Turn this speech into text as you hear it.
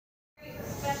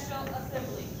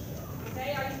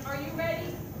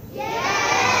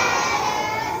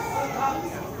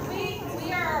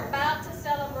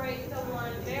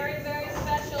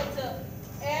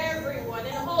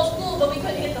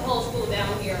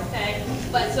okay?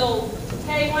 But so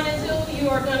K1 and 2, you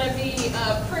are going to be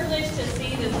privileged to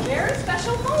see this very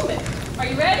special moment. Are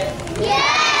you ready? Yeah!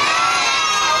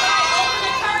 All right, open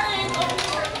the curtain, open the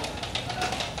curtain.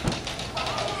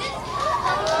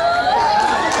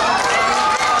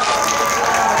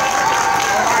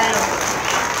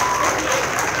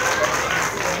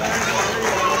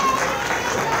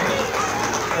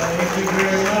 Thank you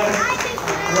very much.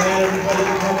 Glad everybody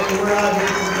could come in. We're out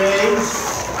here today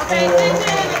for a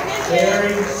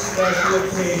very special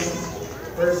occasion.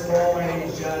 First of all, my name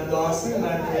is John Dawson, and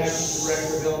I'm the Acting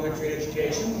Director of Elementary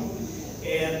Education.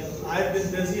 And I've been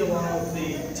busy along with the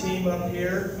team up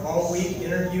here all week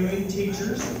interviewing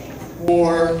teachers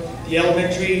for the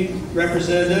elementary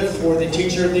representative for the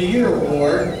Teacher of the Year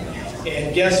Award.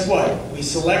 And guess what? We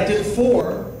selected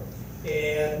 4,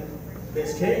 and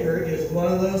Ms. Kager is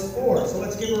one of those 4. So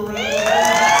let's give her a round of applause.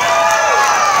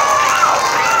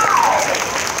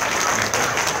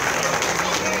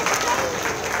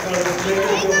 Ms. Kager,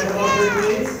 will you come up here,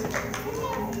 please?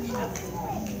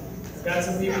 Got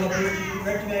some people up here. Do you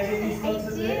recognize any of these folks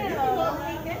today? There you go.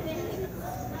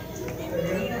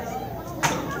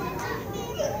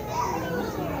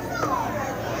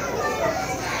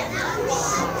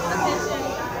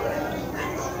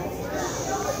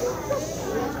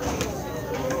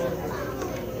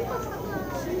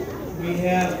 We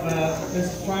have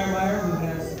Mrs. Freimeyer, who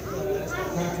has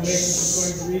proclamation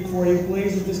she's going to read for you,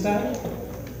 please, at this time.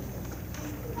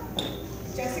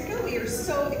 Jessica, we are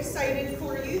so excited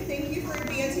for you. Thank you for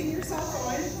advancing yourself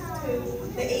on to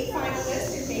the 8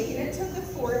 finalists and making it to the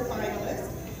 4 finalists.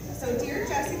 So, dear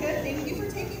Jessica, thank you for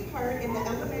taking part in the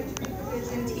Elementary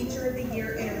Division Teacher of the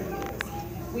Year interviews.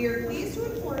 We are pleased to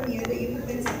inform you that you have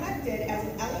been selected as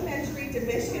an Elementary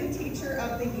Division Teacher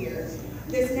of the Year.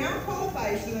 This now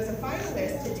qualifies you as a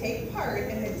finalist to take part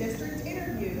in the district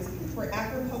interviews for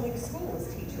Akron Public Schools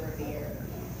Teacher of the Year.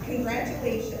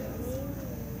 Congratulations.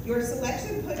 Your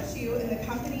selection puts you in the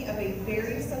company of a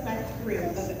very select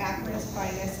group of Akron's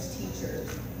finest teachers.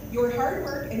 Your hard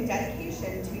work and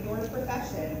dedication to your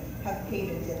profession have paid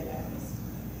dividends.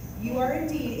 You are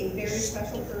indeed a very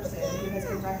special person who has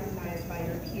been recognized by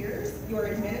your peers, your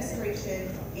administration,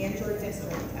 and your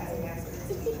district as a master's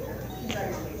teacher.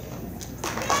 Congratulations.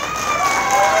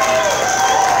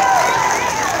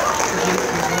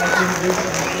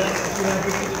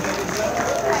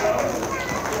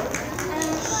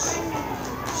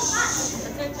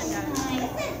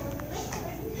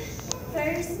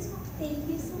 First, thank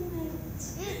you so much.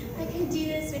 I couldn't do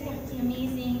this without the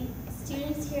amazing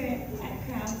students here at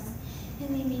Crouse and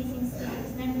the amazing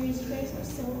staff members. You guys are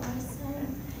so awesome.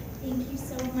 Thank you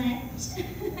so much.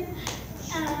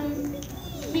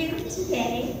 Here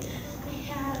today, I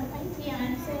have my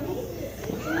fiance, who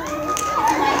is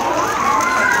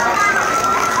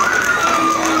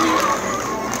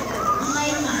my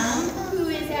mom, who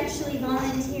is actually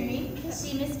volunteering because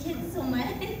she misses kids so much,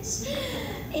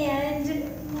 and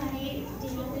my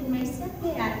dad and my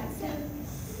stepdad. So,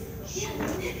 yeah,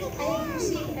 I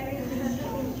appreciate everything.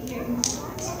 Thank you very much.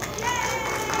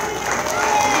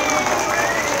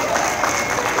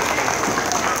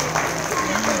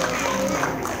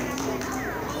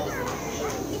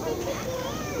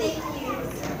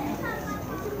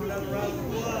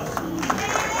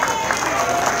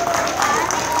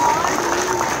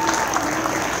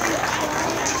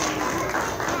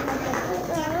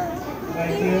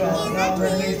 Thank you. I'll now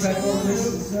turn things back over to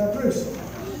Mrs. Bruce.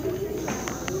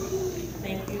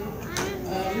 Thank you.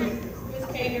 Ms.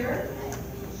 Kager,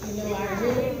 you know, I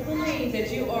really believe that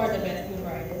you are the best and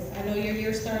brightest. I know your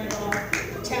year started off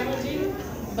challenging,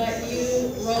 but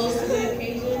you rose to the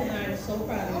occasion, and I'm so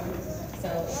proud of you. So,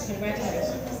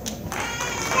 congratulations.